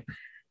ago, right?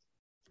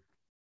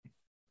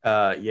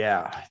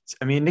 Yeah.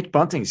 I mean, Nick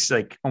Bunting's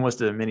like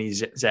almost a mini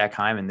Zach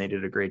Hyman. They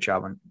did a great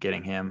job on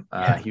getting him.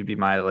 He'd be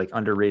my like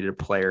underrated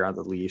player on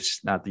the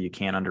Leafs. Not that you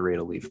can't underrate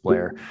a Leaf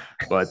player,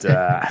 but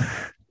that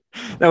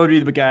would be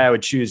the guy I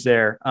would choose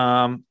there.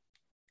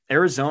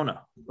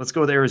 Arizona. Let's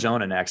go with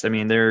Arizona next. I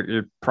mean,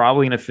 they're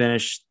probably going to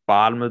finish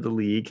bottom of the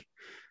league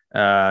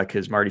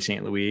because Marty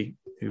St. Louis,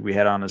 who we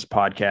had on as a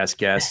podcast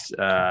guest,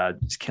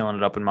 is killing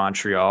it up in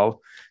Montreal.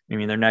 I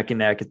mean, they're neck and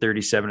neck at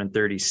 37 and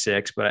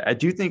 36, but I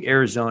do think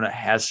Arizona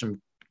has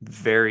some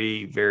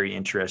very, very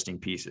interesting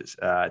pieces.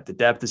 The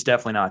depth is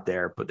definitely not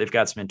there, but they've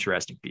got some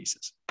interesting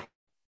pieces.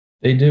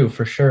 They do,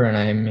 for sure. And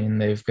I mean,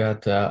 they've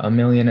got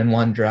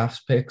 1,000,001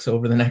 drafts picks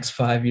over the next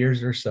 5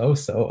 years or so.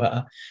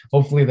 So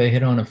hopefully they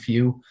hit on a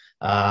few.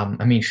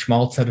 I mean,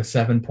 Schmaltz had a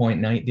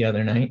 7-point night the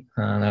other night.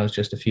 That was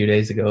just a few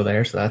days ago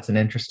there. So that's an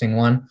interesting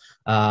one.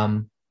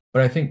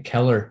 But I think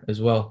Keller as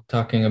well,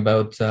 talking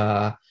about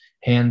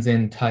hands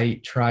in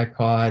tight,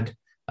 tripod,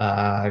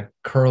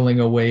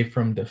 curling away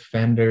from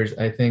defenders.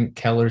 I think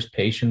Keller's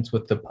patience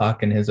with the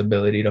puck and his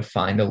ability to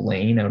find a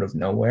lane out of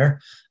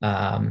nowhere.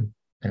 And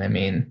I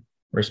mean,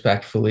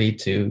 respectfully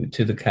to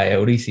the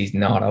Coyotes, he's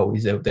not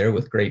always out there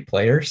with great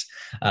players.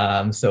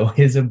 So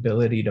his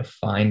ability to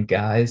find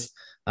guys,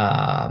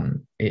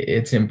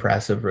 it's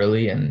impressive,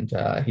 really. And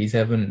he's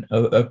having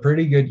a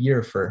pretty good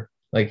year for,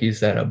 like you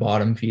said, a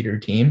bottom feeder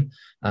team.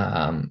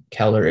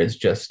 Keller is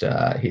just,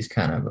 he's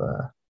kind of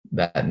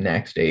that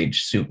next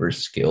age super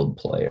skilled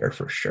player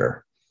for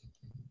sure.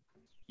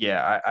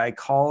 Yeah, I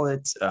call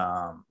it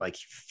like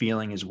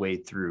feeling his way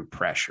through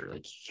pressure.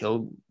 Like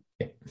he'll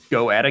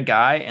go at a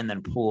guy and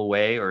then pull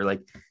away, or like,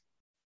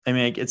 I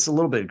mean, it's a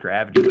little bit of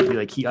gravity.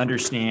 Like he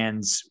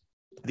understands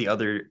the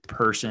other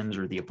person's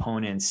or the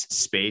opponent's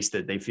space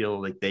that they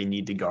feel like they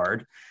need to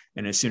guard.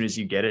 And as soon as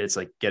you get it, it's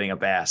like getting a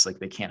bass. Like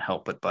they can't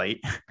help but bite.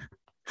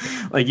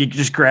 Like you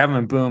just grab him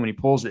and boom, and he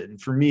pulls it. And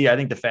for me, I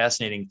think the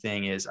fascinating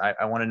thing is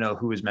I want to know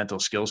who his mental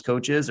skills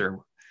coach is, or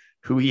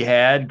who he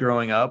had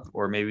growing up,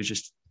 or maybe it's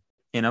just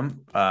in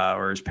him,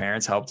 or his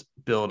parents helped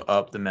build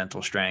up the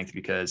mental strength,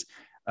 because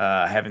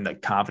having the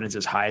confidence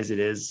as high as it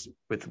is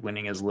with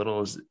winning as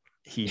little as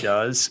he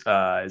does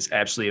is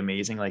absolutely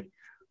amazing. Like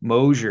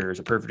Mosier is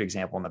a perfect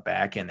example in the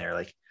back end there.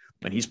 Like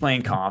when he's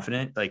playing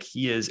confident, like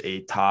he is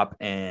a top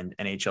end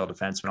NHL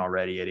defenseman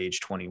already at age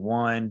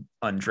 21,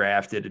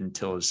 undrafted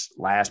until his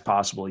last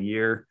possible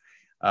year,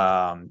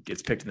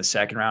 gets picked in the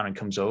second round and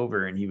comes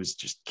over, and he was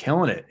just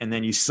killing it. And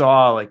then you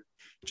saw like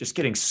just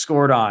getting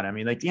scored on. I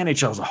mean, like the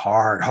NHL is a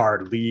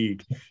hard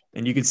league,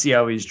 and you can see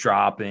how he's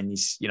dropping.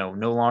 He's,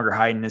 no longer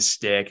hiding his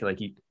stick. Like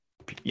he,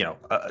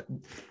 an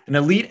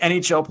elite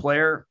NHL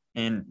player,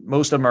 and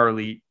most of them are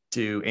elite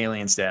to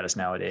alien status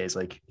nowadays.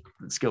 Like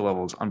the skill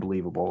level is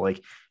unbelievable.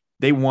 Like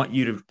they want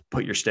you to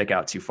put your stick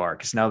out too far,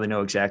 because now they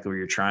know exactly where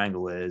your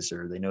triangle is,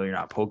 or they know you're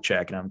not poke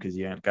checking them because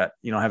you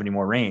don't have any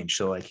more range.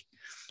 So like,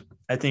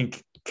 I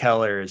think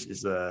Keller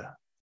is a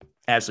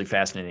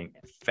absolutely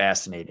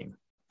fascinating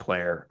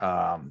player.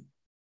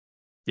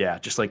 Yeah,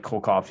 just like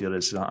Cole Caulfield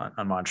is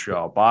on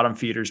Montreal, bottom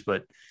feeders,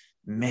 but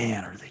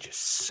man, are they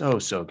just so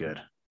good.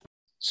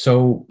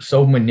 So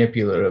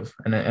manipulative,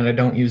 and I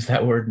don't use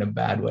that word in a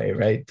bad way,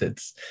 right?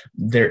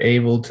 They're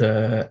able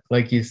to,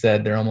 like you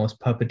said, they're almost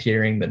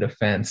puppeteering the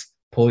defense.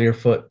 Pull your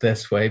foot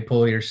this way,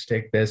 pull your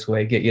stick this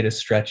way, get you to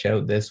stretch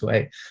out this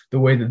way. The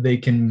way that they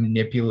can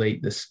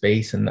manipulate the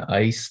space and the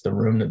ice, the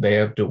room that they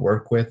have to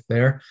work with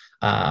there.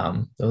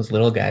 Those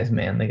little guys,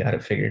 man, they got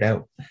it figured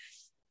out.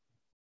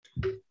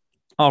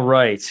 All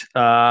right,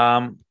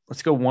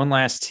 let's go one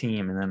last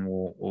team, and then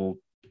we'll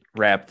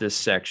wrap this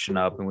section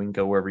up, and we can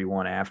go wherever you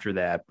want after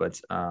that. But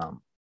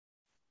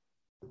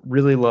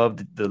really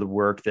loved the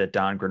work that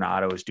Don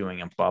Granato is doing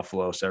in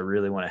Buffalo. So I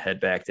really want to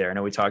head back there. I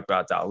know we talked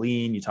about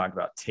Dahlin, you talked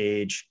about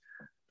Tage.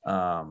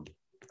 Are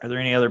there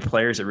any other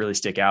players that really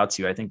stick out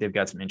to you? I think they've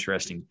got some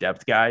interesting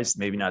depth guys,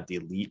 maybe not the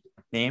elite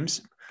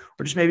names,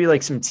 or just maybe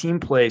like some team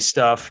play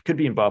stuff, could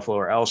be in Buffalo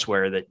or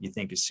elsewhere, that you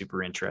think is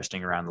super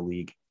interesting around the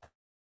league.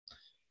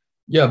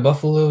 Yeah,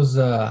 Buffalo's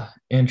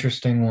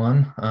interesting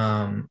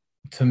one.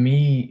 to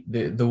me,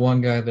 the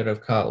one guy that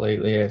I've caught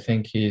lately, I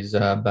think he's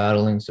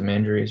battling some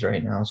injuries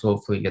right now, so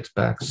hopefully he gets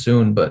back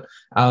soon. But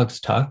Alex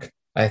Tuck,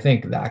 I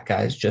think that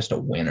guy's just a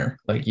winner.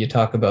 Like you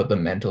talk about the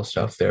mental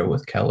stuff there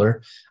with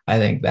Keller, I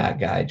think that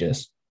guy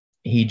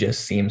he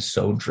just seems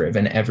so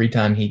driven. Every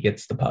time he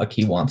gets the puck,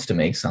 he wants to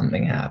make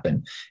something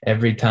happen.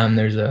 Every time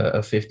there's a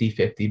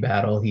 50-50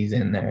 battle, he's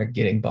in there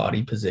getting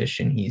body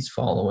position. He's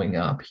following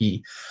up.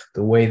 The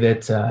way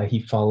that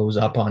he follows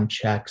up on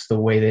checks, the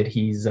way that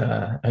he's,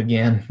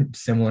 again,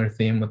 similar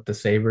theme with the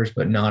Sabres,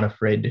 but not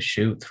afraid to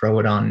shoot, throw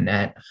it on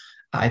net.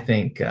 I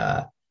think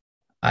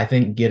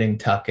getting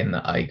Tuck in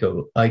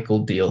the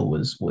Eichel deal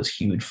was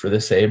huge for the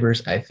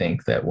Sabres. I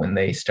think that when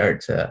they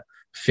start to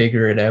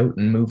figure it out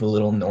and move a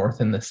little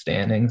north in the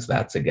standings,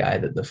 that's a guy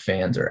that the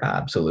fans are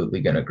absolutely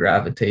going to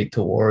gravitate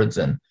towards.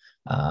 And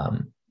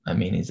I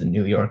mean, he's a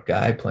New York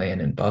guy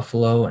playing in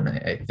Buffalo, and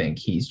I think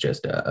he's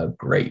just a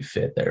great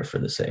fit there for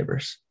the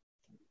Sabres.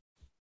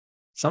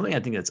 Something I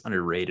think that's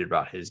underrated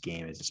about his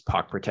game is his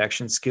puck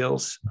protection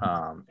skills.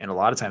 And a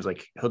lot of times,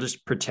 like, he'll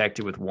just protect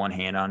it with one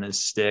hand on his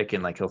stick,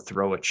 and like he'll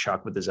throw a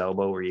chuck with his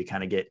elbow where you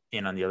kind of get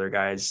in on the other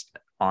guy's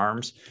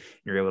arms. And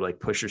you're able to like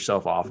push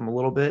yourself off him a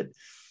little bit.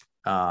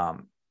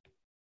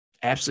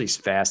 Absolutely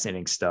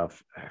fascinating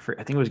stuff. I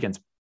think it was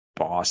against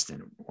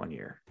Boston one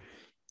year,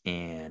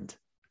 and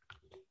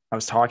I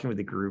was talking with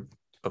a group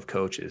of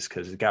coaches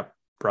because it got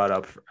brought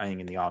up, I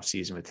think, in the off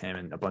season with him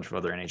and a bunch of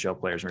other NHL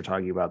players. And we're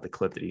talking about the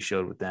clip that he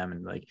showed with them,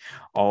 and like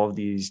all of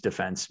these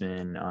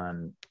defensemen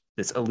on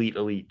this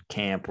elite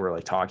camp were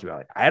like talking about,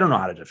 like, I don't know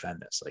how to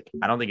defend this. Like,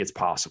 I don't think it's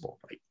possible.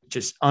 Like,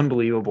 just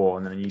unbelievable.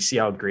 And then you see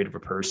how great of a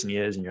person he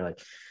is, and you're like,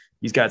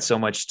 he's got so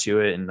much to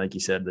it. And like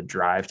you said, the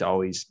drive to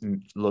always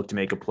look to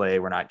make a play.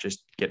 We're not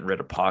just getting rid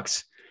of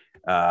pucks.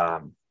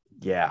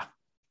 Yeah.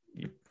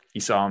 You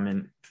saw him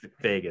in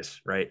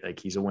Vegas, right? Like,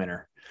 he's a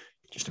winner.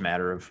 Just a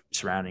matter of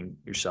surrounding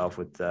yourself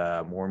with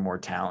more and more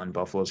talent.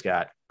 Buffalo's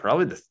got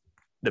probably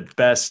the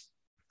best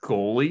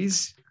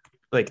goalies.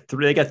 Like,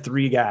 they got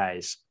three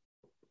guys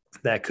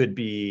that could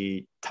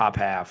be top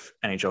half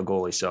NHL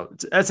goalies. So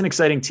that's an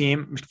exciting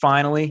team.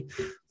 Finally,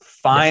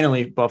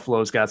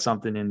 Buffalo's got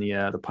something in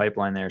the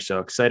pipeline there. So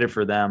excited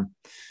for them.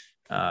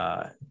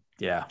 I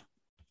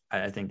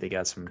think they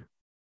got some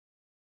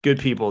good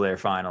people there.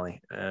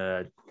 Finally,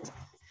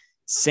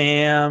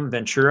 Sam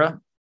Ventura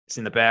is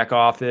in the back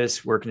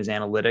office working his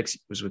analytics. He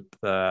was with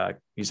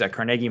he's at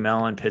Carnegie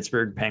Mellon,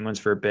 Pittsburgh Penguins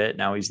for a bit.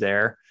 Now he's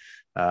there.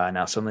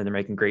 Now suddenly they're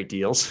making great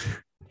deals.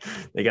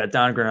 They got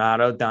Don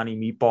Granato, Donnie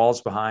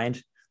Meatballs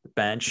behind the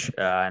bench,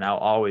 and I'll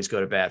always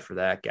go to bat for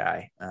that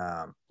guy.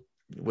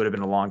 Would have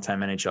been a long-time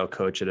NHL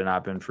coach had it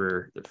not been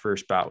for the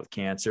first bout with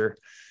cancer.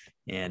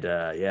 And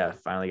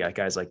finally got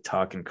guys like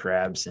Tuck and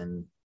Krabs,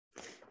 and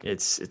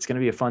it's going to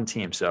be a fun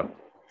team. So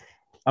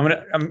I'm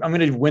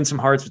gonna win some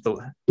hearts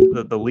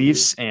with the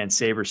Leafs and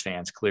Sabres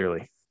fans,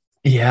 clearly.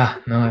 Yeah,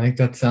 no, I think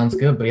that sounds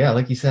good. But yeah,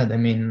 like you said, I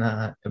mean,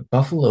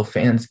 Buffalo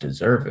fans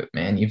deserve it,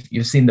 man.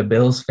 You've seen the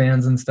Bills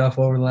fans and stuff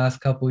over the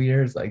last couple of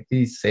years. Like,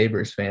 these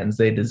Sabres fans,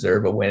 they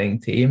deserve a winning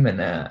team, and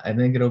I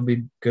think it'll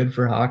be good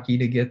for hockey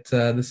to get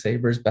the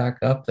Sabres back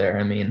up there.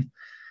 I mean,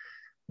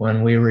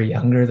 when we were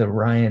younger, the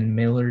Ryan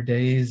Miller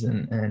days,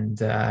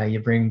 and you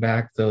bring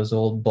back those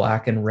old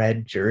black and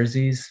red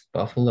jerseys,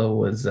 Buffalo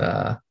was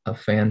a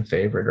fan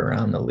favorite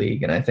around the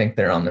league, and I think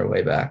they're on their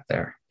way back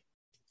there.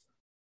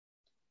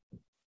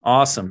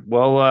 Awesome.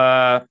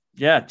 Well,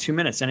 2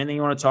 minutes. Anything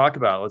you want to talk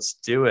about? Let's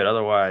do it.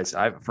 Otherwise,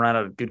 I've run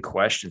out of good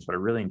questions, but I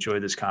really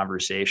enjoyed this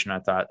conversation. I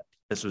thought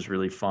this was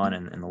really fun,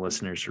 and the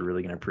listeners are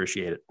really going to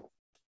appreciate it.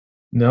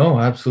 No,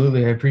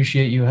 absolutely. I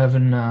appreciate you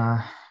having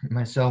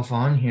myself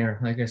on here.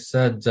 Like I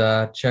said,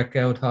 check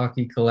out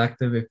Hockey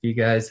Collective if you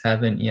guys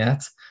haven't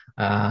yet.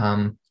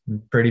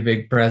 Pretty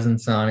big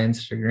presence on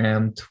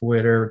Instagram,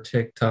 Twitter,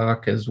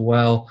 TikTok as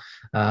well.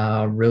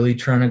 Really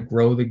trying to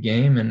grow the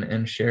game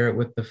and share it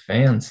with the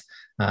fans.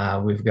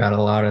 We've got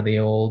a lot of the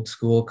old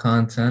school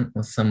content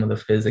with some of the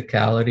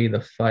physicality,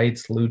 the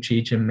fights.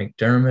 Lucic and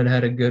McDermott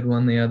had a good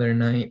one the other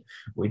night.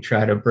 We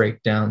try to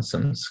break down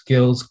some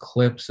skills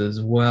clips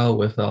as well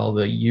with all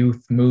the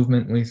youth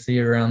movement we see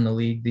around the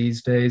league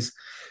these days.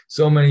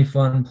 So many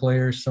fun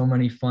players, so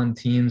many fun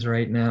teams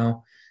right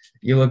now.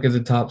 You look at the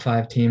top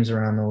 5 teams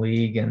around the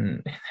league,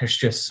 and there's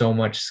just so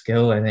much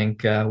skill. I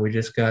think we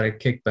just got to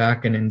kick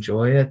back and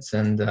enjoy it.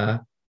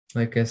 And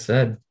like I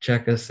said,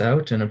 check us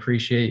out, and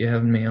appreciate you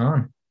having me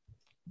on.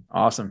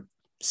 Awesome.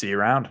 See you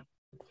around.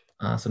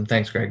 Awesome.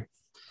 Thanks, Greg.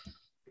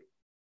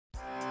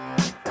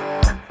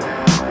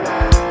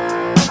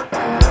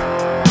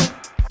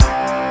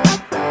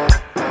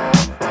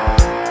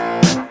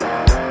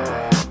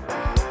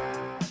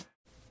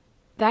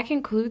 That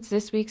concludes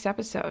this week's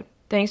episode.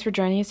 Thanks for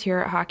joining us here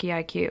at Hockey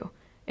IQ.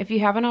 If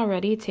you haven't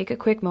already, take a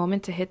quick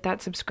moment to hit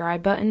that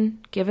subscribe button,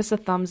 give us a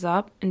thumbs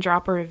up, and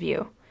drop a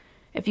review.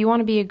 If you want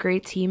to be a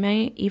great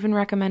teammate, even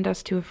recommend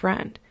us to a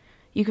friend.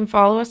 You can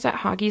follow us at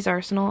Hockey's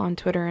Arsenal on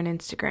Twitter and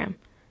Instagram.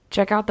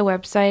 Check out the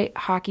website,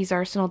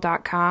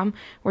 hockeysarsenal.com,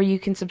 where you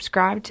can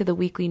subscribe to the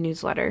weekly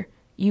newsletter.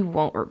 You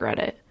won't regret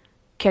it.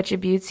 Catch your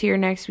buttes here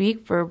next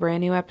week for a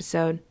brand new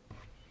episode.